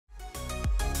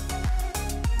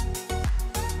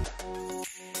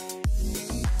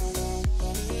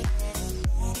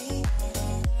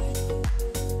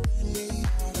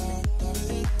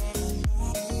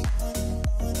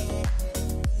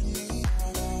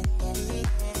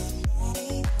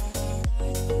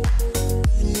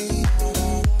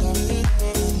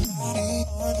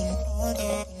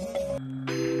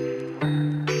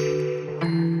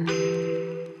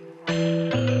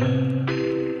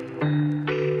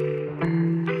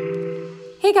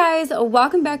Hey guys,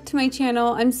 welcome back to my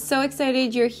channel. I'm so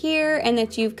excited you're here and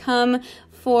that you've come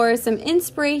for some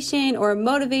inspiration or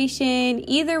motivation.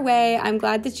 Either way, I'm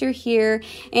glad that you're here.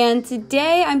 And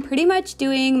today I'm pretty much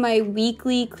doing my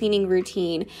weekly cleaning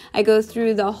routine. I go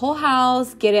through the whole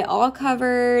house, get it all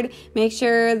covered, make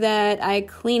sure that I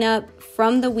clean up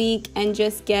from the week and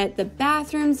just get the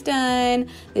bathrooms done,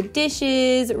 the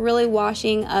dishes, really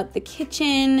washing up the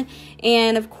kitchen,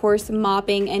 and of course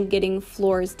mopping and getting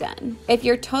floors done. If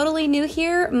you're totally new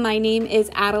here, my name is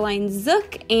Adaline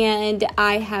Zook and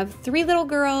I have 3 little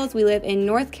girls. We live in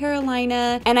North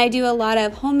Carolina and I do a lot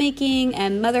of homemaking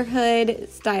and motherhood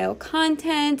style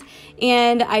content,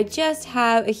 and I just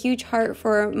have a huge heart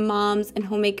for moms and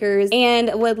homemakers and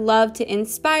would love to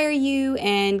inspire you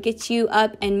and get you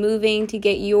up and moving to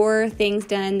get your things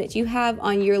done that you have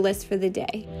on your list for the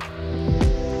day.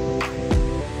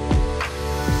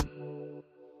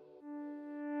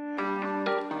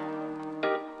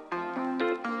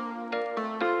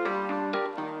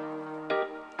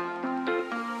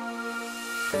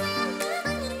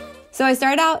 So I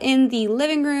started out in the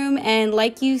living room, and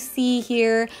like you see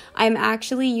here, I'm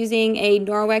actually using a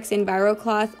Norwex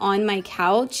EnviroCloth on my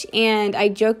couch, and I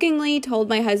jokingly told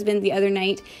my husband the other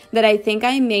night that I think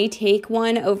I may take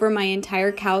one over my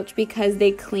entire couch because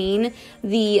they clean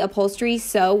the upholstery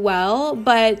so well,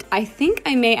 but I think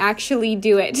I may actually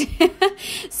do it.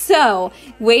 So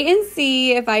wait and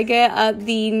see if I get up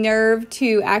the nerve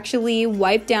to actually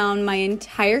wipe down my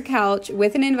entire couch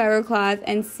with an EnviroCloth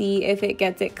and see if it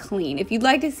gets it clean. If you'd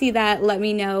like to see that, let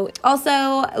me know.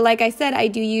 Also, like I said, I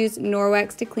do use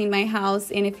Norwex to clean my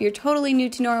house, and if you're totally new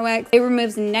to Norwex, it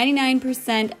removes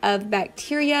 99% of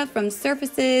bacteria from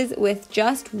surfaces with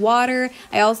just water.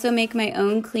 I also make my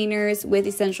own cleaners with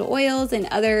essential oils and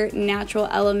other natural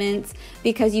elements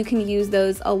because you can use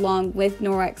those along with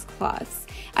Norwex cloths.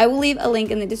 I will leave a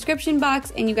link in the description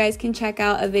box and you guys can check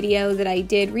out a video that I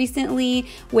did recently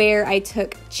where I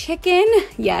took chicken,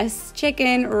 yes,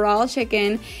 chicken, raw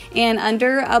chicken, and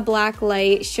under a black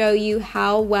light show you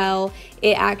how well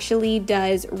it actually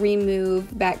does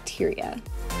remove bacteria.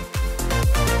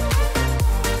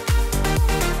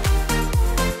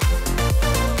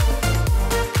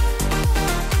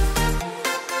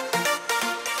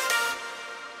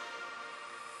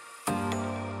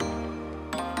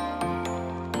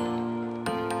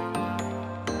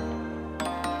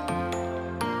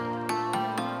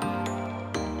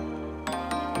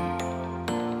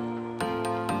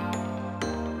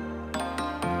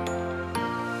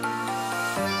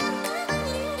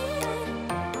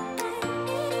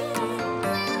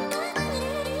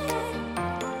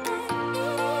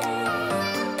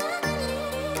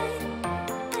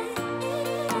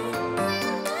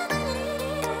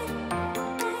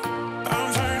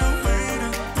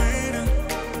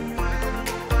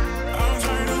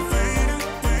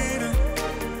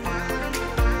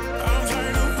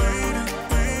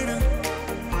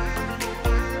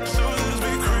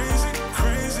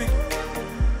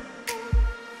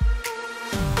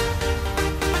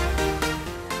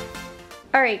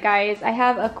 Alright guys, I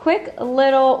have a quick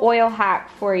little oil hack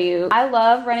for you. I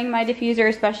love running my diffuser,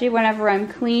 especially whenever I'm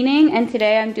cleaning, and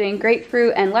today I'm doing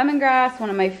grapefruit and lemongrass, one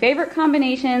of my favorite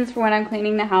combinations for when I'm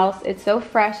cleaning the house. It's so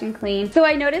fresh and clean. So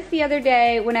I noticed the other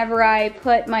day whenever I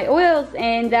put my oils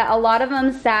in that a lot of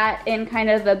them sat in kind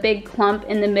of a big clump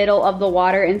in the middle of the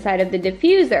water inside of the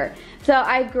diffuser. So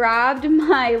I grabbed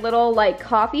my little like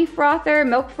coffee frother,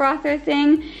 milk frother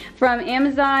thing from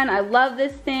Amazon. I love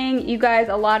this thing. You guys,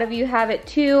 a lot of you have it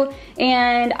too.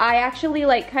 And I actually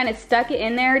like kind of stuck it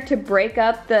in there to break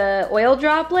up the oil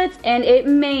droplets, and it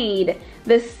made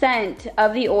the scent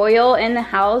of the oil in the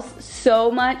house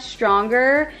so much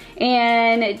stronger,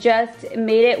 and it just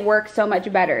made it work so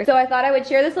much better. So I thought I would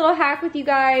share this little hack with you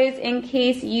guys in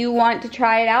case you want to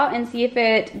try it out and see if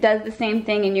it does the same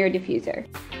thing in your diffuser.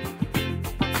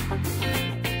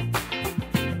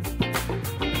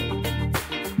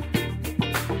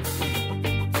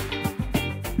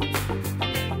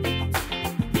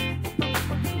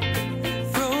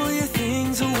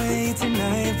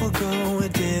 Tonight we'll go a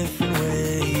different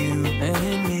way, you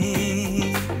and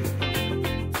me.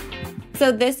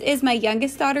 So this is my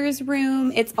youngest daughter's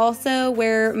room. It's also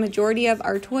where majority of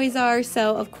our toys are.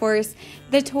 So of course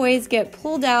the toys get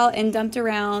pulled out and dumped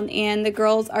around, and the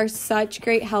girls are such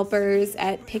great helpers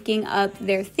at picking up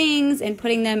their things and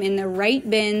putting them in the right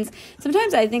bins.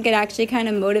 Sometimes I think it actually kind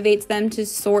of motivates them to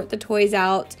sort the toys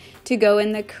out to go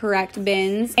in the correct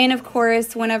bins. And of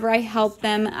course, whenever I help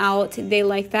them out, they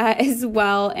like that as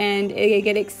well, and they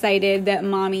get excited that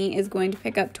mommy is going to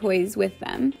pick up toys with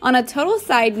them. On a total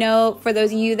side note, for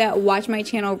those of you that watch my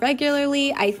channel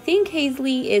regularly, I think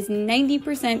Hazley is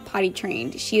 90% potty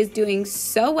trained. She is doing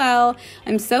so well.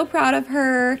 I'm so proud of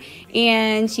her,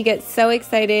 and she gets so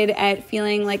excited at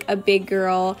feeling like a big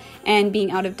girl and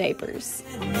being out of diapers.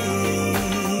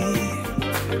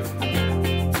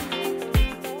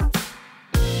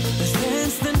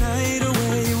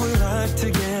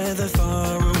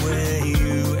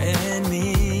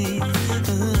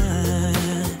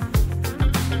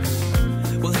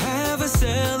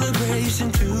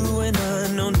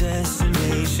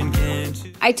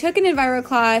 I took an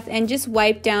EnviroCloth and just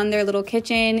wiped down their little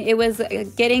kitchen. It was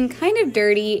getting kind of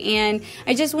dirty, and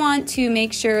I just want to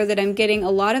make sure that I'm getting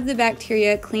a lot of the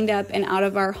bacteria cleaned up and out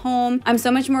of our home. I'm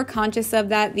so much more conscious of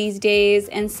that these days,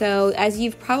 and so as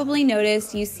you've probably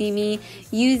noticed, you see me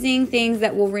using things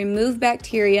that will remove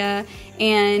bacteria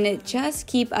and just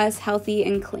keep us healthy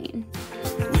and clean.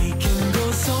 We can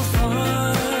go so far.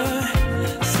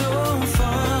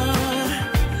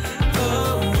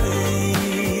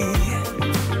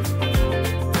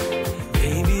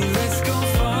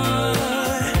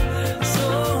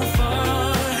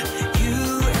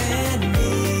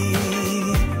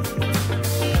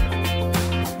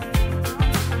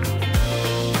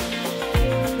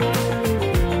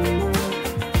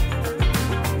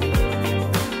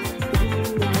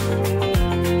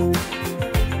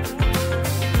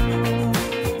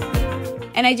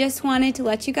 And I just wanted to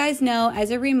let you guys know,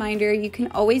 as a reminder, you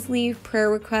can always leave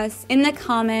prayer requests in the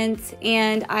comments,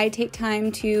 and I take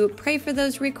time to pray for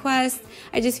those requests.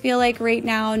 I just feel like right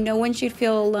now no one should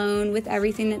feel alone with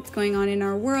everything that's going on in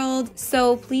our world,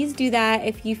 so please do that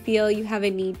if you feel you have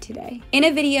a need today. In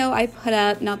a video I put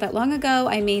up not that long ago,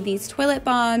 I made these toilet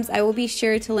bombs. I will be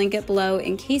sure to link it below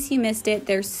in case you missed it.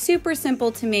 They're super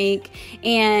simple to make,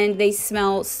 and they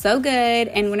smell so good,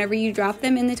 and whenever you drop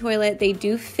them in the toilet, they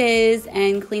do fizz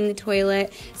and clean the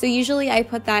toilet. So usually I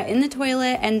put that in the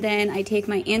toilet, and then I take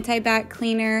my anti-bac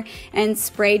cleaner and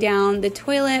spray down the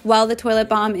toilet while the toilet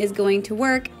bomb is going to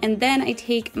work, and then I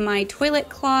take my toilet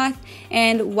cloth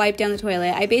and wipe down the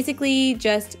toilet. I basically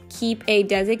just keep a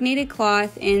designated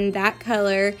cloth in that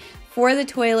color for the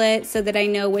toilet so that I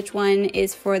know which one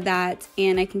is for that,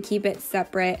 and I can keep it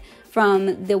separate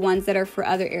from the ones that are for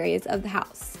other areas of the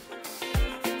house.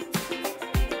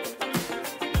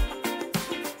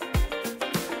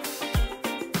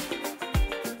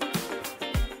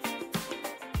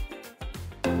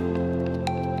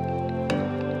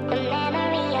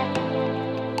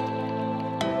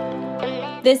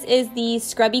 This is the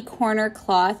scrubby corner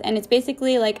cloth, and it's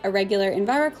basically like a regular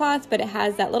EnviroCloth, but it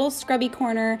has that little scrubby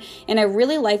corner, and I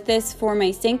really like this for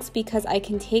my sinks because I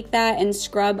can take that and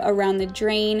scrub around the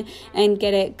drain and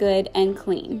get it good and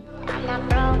clean. I'm not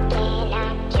broken,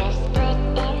 I'm just split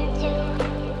in two.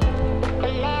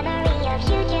 The memory of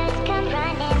you just come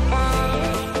running back.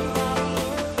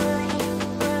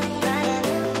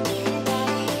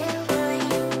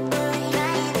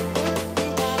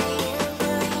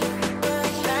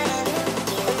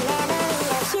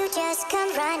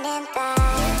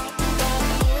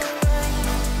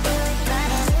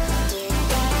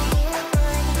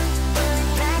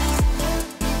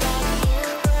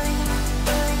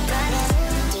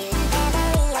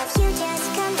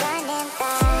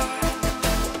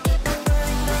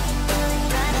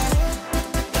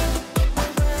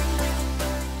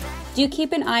 Do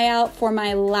keep an eye out for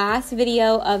my last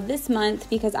video of this month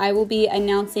because I will be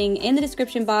announcing in the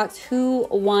description box who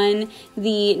won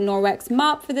the Norwex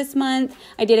mop for this month.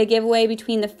 I did a giveaway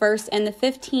between the 1st and the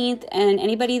 15th, and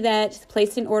anybody that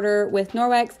placed an order with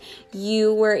Norwex,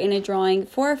 you were in a drawing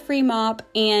for a free mop,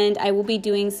 and I will be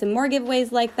doing some more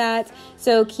giveaways like that,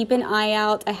 so keep an eye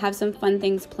out. I have some fun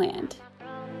things planned.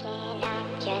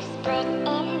 I'm just split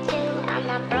in two. I'm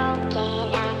not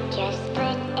broken, I'm just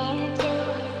split in two.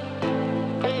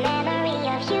 The memory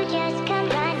of you just come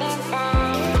running back.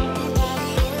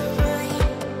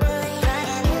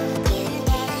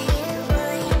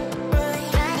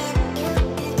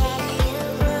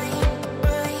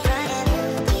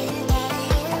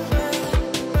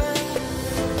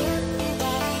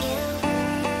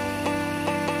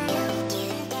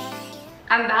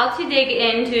 I'm about to dig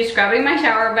into scrubbing my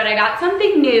shower, but I got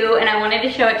something new and I wanted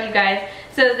to show it to you guys.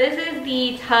 So this is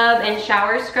the tub and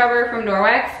shower scrubber from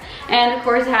Norwex, and of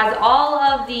course it has all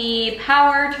of the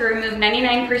power to remove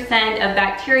 99% of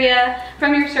bacteria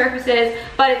from your surfaces,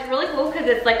 but it's really cool because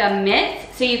it's like a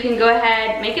mitt, so you can go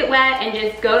ahead, make it wet, and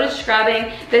just go to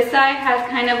scrubbing. This side has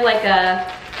kind of like a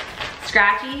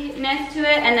scratchiness to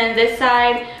it, and then this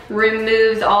side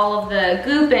removes all of the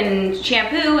goop and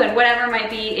shampoo and whatever might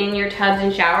be in your tubs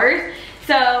and showers.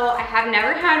 So I have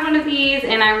never had one of these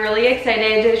and I'm really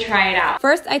excited to try it out.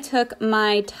 First, I took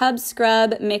my tub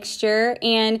scrub mixture,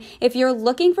 and if you're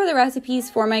looking for the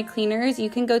recipes for my cleaners, you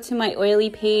can go to my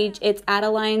oily page. It's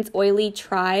Adaline's Oily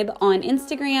Tribe on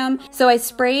Instagram. So I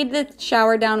sprayed the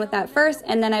shower down with that first,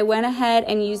 and then I went ahead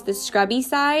and used the scrubby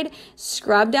side,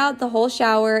 scrubbed out the whole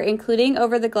shower, including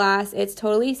over the glass. It's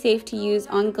totally safe to use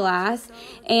on glass.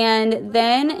 And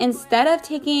then instead of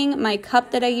taking my cup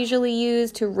that I usually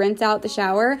use to rinse out the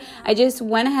shower, I just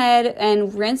went ahead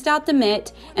and rinsed out the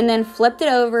mitt and then flipped it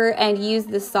over and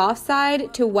used the soft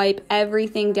side to wipe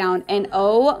everything down. And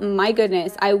oh my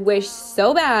goodness, I wish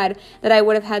so bad that I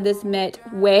would have had this mitt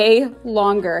way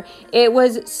longer. It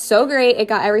was so great. It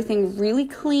got everything really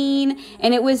clean,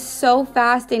 and it was so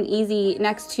fast and easy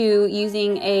next to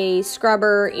using a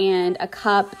scrubber and a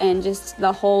cup and just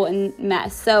the whole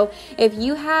mess. So if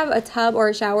you have a tub or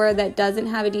a shower that doesn't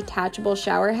have a detachable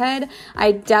shower head,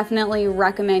 I definitely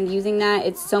recommend using that.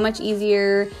 It's so much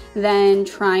easier than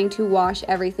trying to wash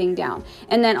everything down.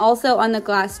 And then also on the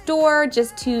glass door,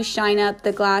 just to shine up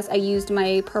the glass, I used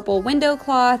my purple window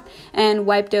cloth and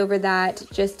wiped over that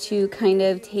just to kind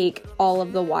of take all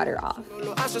of the water off.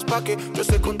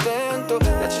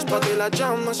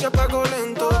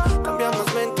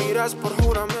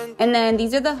 And then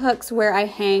these are the hooks where I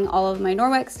hang all of my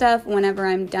Norwex stuff whenever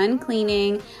I'm done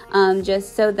cleaning,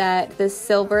 just so that the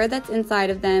silver that's inside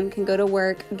of them can go to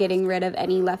work getting rid of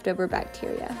any leftover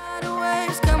bacteria.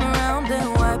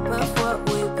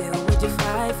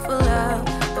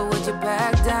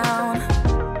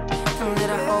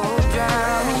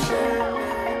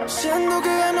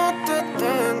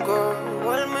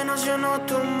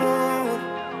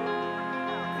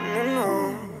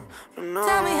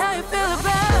 Tell me how you feel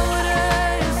about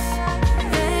us.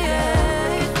 Yeah,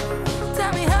 yeah.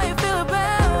 Tell me how you feel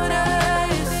about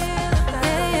us.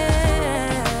 Yeah,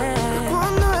 yeah.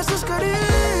 Cuando esas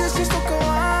caricias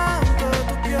tocaban toda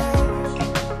tu piel.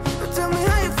 Tell me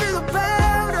how you feel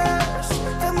about us.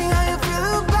 Tell me how you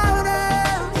feel about us.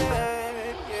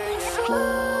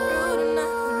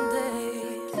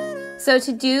 So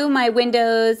to do my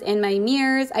windows and my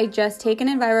mirrors, I just take an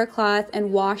EnviroCloth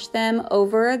and wash them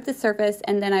over the surface,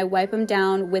 and then I wipe them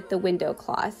down with the window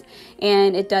cloth.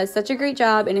 And it does such a great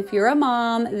job. And if you're a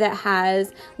mom that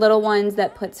has little ones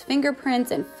that puts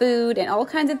fingerprints and food and all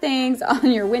kinds of things on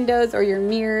your windows or your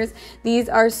mirrors, these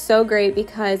are so great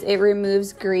because it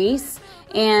removes grease.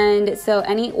 And so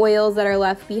any oils that are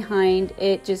left behind,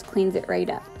 it just cleans it right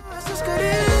up.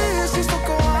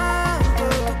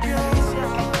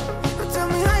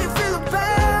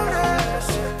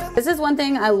 This is one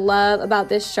thing I love about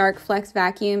this Shark Flex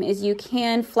vacuum is you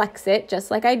can flex it just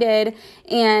like I did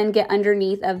and get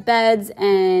underneath of beds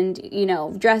and, you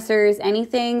know, dressers,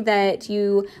 anything that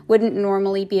you wouldn't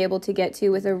normally be able to get to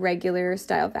with a regular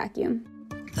style vacuum.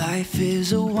 Life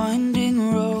is a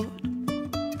winding road,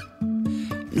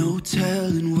 no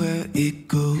telling where it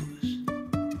goes.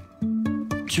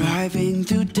 Driving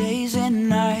through days and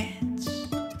nights,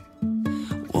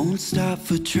 won't stop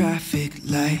for traffic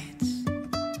lights.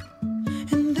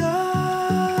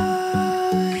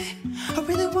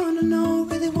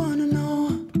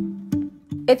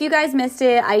 If you guys missed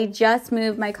it, I just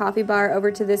moved my coffee bar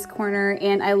over to this corner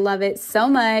and I love it so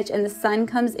much, and the sun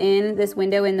comes in this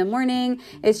window in the morning.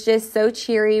 It's just so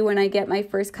cheery when I get my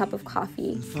first cup of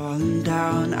coffee. Falling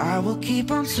down, I will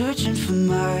keep on searching for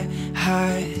my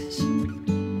highs.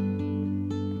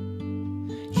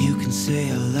 You can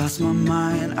say I lost my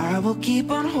mind, I will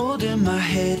keep on holding my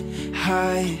head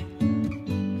high,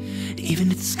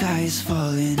 even if the sky is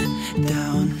falling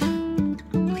down.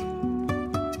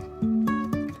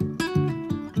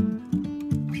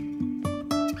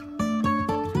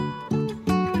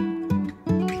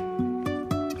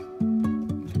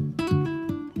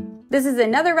 This is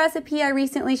another recipe I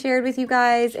recently shared with you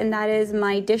guys, and that is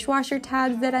my dishwasher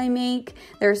tabs that I make.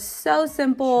 They're so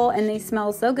simple and they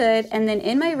smell so good. And then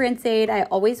in my rinse aid, I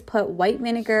always put white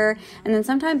vinegar, and then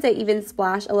sometimes I even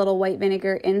splash a little white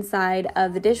vinegar inside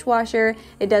of the dishwasher.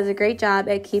 It does a great job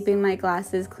at keeping my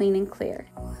glasses clean and clear.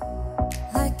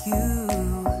 Like you,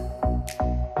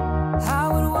 I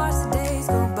would watch the days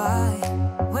go by,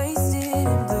 wasted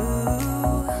and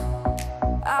blue.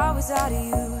 I was out of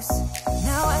use.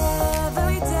 Now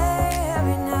every day,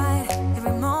 every night,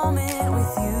 every moment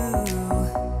with you,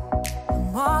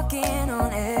 I'm walking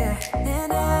on air.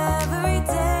 And every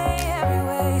day, every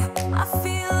way, I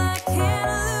feel I can't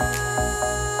lose.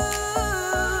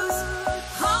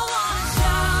 I wanna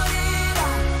shout it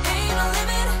out, ain't no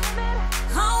limit.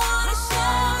 I wanna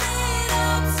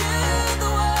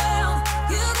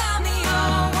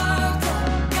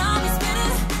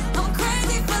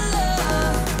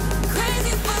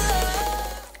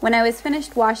When I was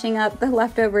finished washing up the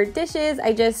leftover dishes,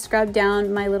 I just scrubbed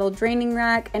down my little draining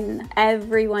rack, and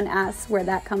everyone asks where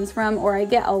that comes from, or I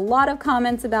get a lot of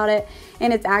comments about it,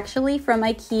 and it's actually from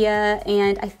IKEA,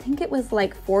 and I think it was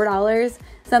like $4,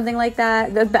 something like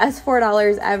that. The best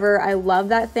 $4 ever. I love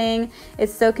that thing.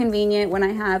 It's so convenient when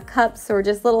I have cups or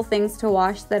just little things to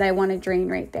wash that I want to drain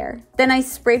right there. Then I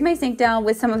sprayed my sink down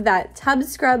with some of that tub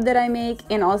scrub that I make,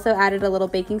 and also added a little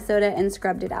baking soda and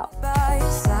scrubbed it out. By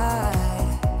your side,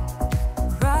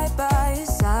 right by your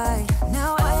side.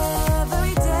 Now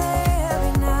every day,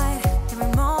 every night, every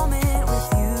moment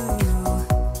with you,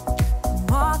 I'm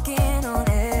walking on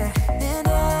air. And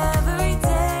every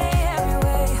day, every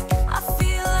way, I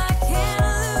feel I can't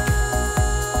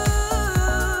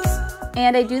lose.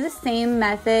 And I do the same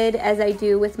method as I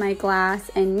do with my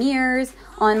glass and mirrors.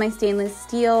 On my stainless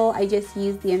steel, I just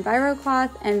use the Enviro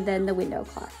cloth and then the window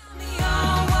cloth.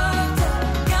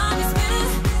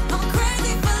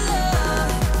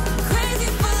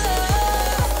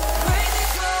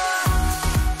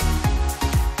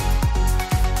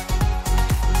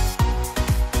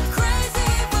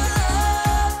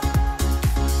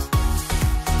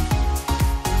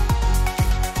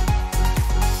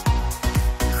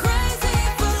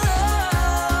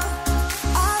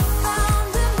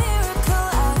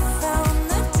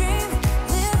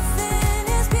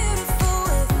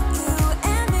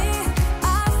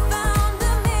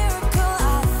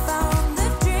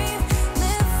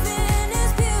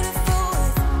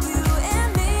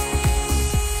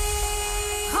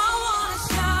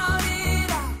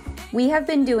 We have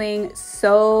been doing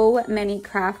so many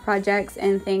craft projects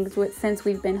and things since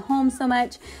we've been home so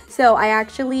much. So I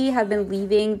actually have been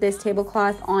leaving this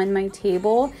tablecloth on my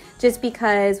table just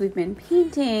because we've been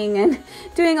painting and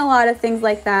doing a lot of things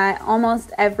like that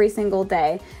almost every single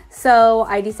day. So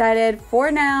I decided for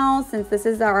now, since this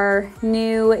is our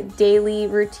new daily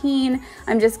routine,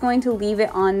 I'm just going to leave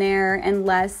it on there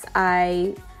unless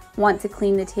I want to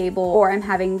clean the table or I'm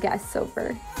having guests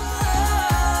over.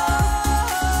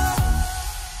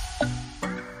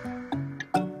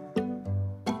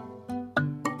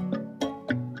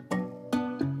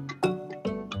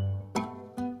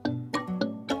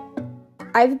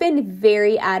 I've been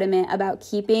very adamant about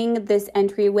keeping this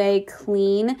entryway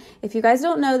clean. If you guys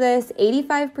don't know this,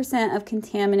 85% of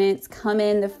contaminants come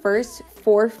in the first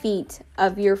 4 feet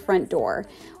of your front door,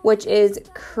 which is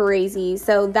crazy.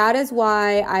 So that is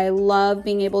why I love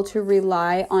being able to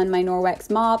rely on my Norwex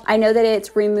mop. I know that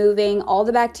it's removing all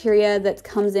the bacteria that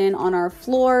comes in on our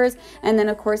floors. And then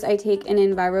of course I take an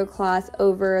Enviro cloth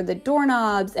over the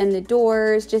doorknobs and the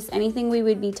doors, just anything we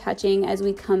would be touching as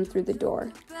we come through the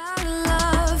door.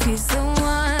 He's the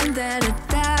one that I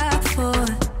died for.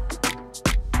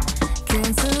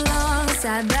 Can't so long,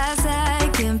 side by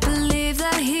side, can't believe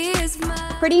that he is mine.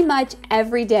 Pretty much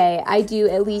every day I do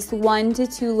at least 1 to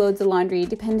 2 loads of laundry,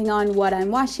 depending on what I'm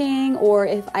washing or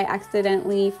if I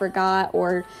accidentally forgot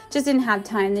or just didn't have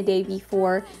time the day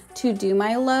before to do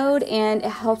my load, and it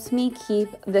helps me keep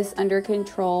this under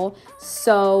control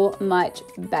so much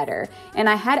better. And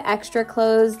I had extra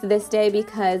clothes this day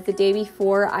because the day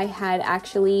before I had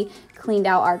actually cleaned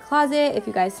out our closet, if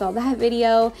you guys saw that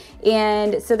video,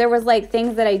 and so there was like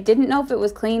things that I didn't know if it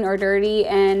was clean or dirty,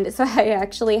 and so I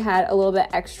actually had a little bit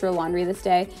extra laundry this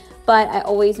day. But I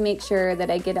always make sure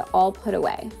that I get it all put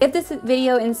away. If this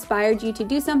video inspired you to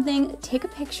do something, take a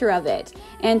picture of it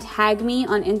and tag me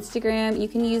on Instagram. You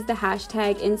can use the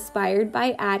hashtag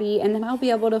 #InspiredByAddie, and then I'll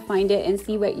be able to find it and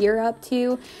see what you're up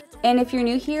to. And if you're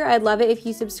new here, I'd love it if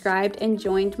you subscribed and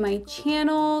joined my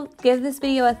channel. Give this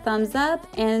video a thumbs up,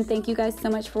 and thank you guys so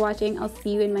much for watching. I'll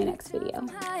see you in my next video.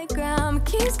 High ground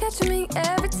keeps catching me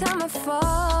every time I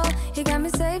fall. You got me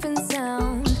safe and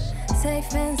sound,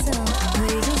 safe and sound.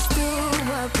 We just do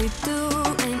what we do,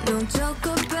 ain't no joke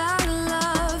about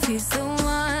love. He's the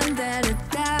one